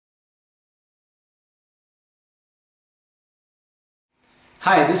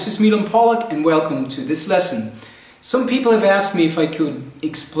Hi, this is Milan Polak and welcome to this lesson. Some people have asked me if I could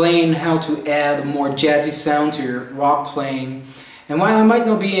explain how to add a more jazzy sound to your rock playing, and while I might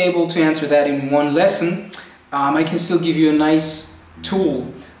not be able to answer that in one lesson, I can still give you a nice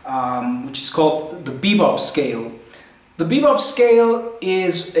tool which is called the Bebop scale. The Bebop scale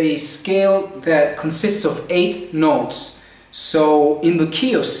is a scale that consists of 8 notes. So in the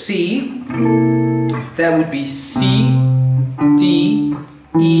key of C, that would be C, D,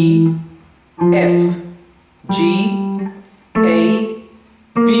 E, F, G, A,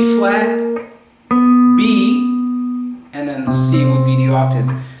 B flat, B, and then the C would be the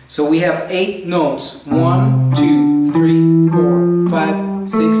octave. So we have 8 notes. 1, 2, 3, 4, 5,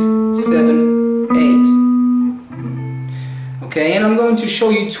 6, 7, 8. Okay, and I'm going to show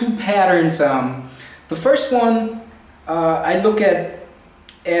you 2 patterns. The first one I look at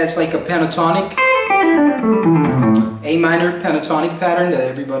as like a pentatonic, A minor pentatonic pattern that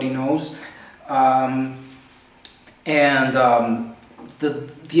everybody knows,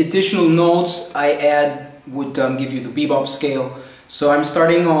 the additional notes I add would give you the Bebop scale. So I'm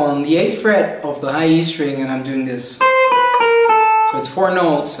starting on the 8th fret of the high E string and I'm doing this. So it's 4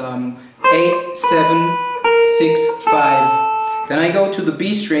 notes, 8, 7, 6, 5. Then I go to the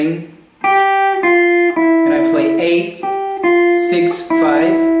B string and I play 8, 6,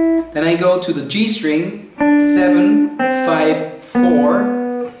 5. Then I go to the G string, 7, 5,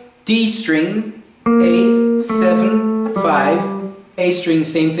 4, D string, 8, 7, 5, A string,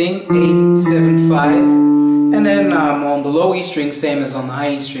 same thing, 8, 7, 5, and then on the low E string, same as on the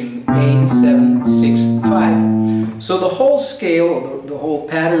high E string, 8, 7, 6, 5. So the whole scale, the whole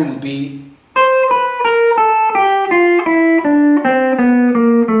pattern would be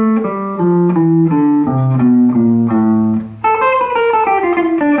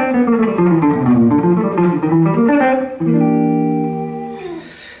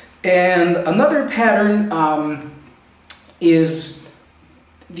and another pattern is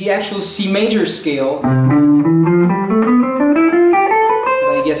the actual C major scale that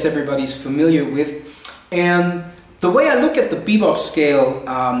I guess everybody's familiar with. And the way I look at the Bebop scale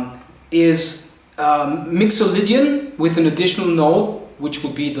is mixolydian with an additional note, which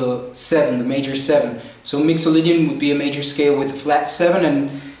would be the 7, the major 7. So mixolydian would be a major scale with a flat 7, and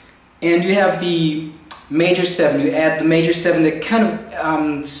you have the major 7, you add the major 7 that kind of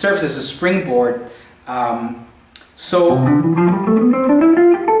serves as a springboard. So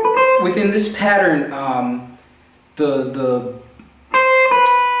within this pattern, the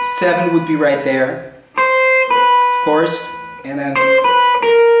 7 would be right there, of course, and then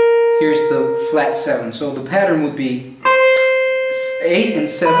here's the flat 7. So the pattern would be 8 and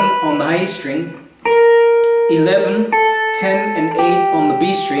 7 on the high string, 11, 10 and 8 on the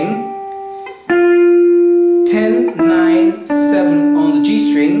B string, 10, 9, 7 on the G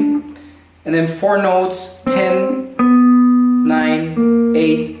string, and then 4 notes, 10, 9,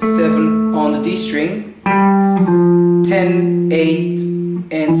 8, 7 on the D string, 10, 8,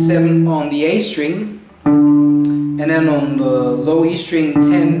 and 7 on the A string, and then on the low E string,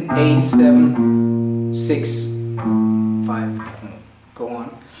 10, 8, 7, 6, 5, go on.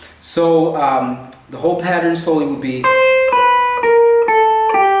 So the whole pattern slowly would be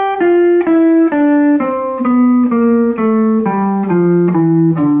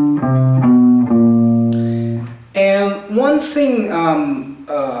one thing,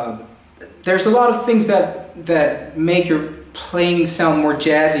 there's a lot of things that make your playing sound more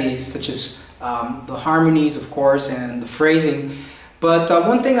jazzy, such as the harmonies, of course, and the phrasing. But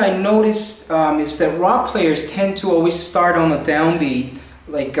one thing I noticed is that rock players tend to always start on a downbeat,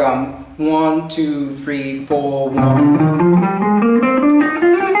 like 1, 2, 3, 4,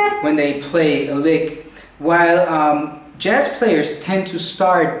 1, when they play a lick, while jazz players tend to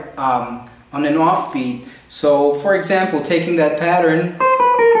start on an offbeat. So, for example, taking that pattern,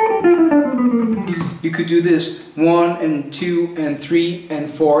 you could do this 1 and 2 and 3 and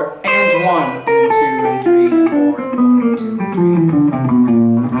 4 and 1 and 2 and 3 and 4 and 1 and 2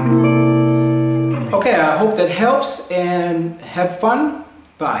 and 3. Okay, I hope that helps and have fun.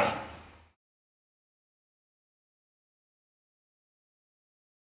 Bye.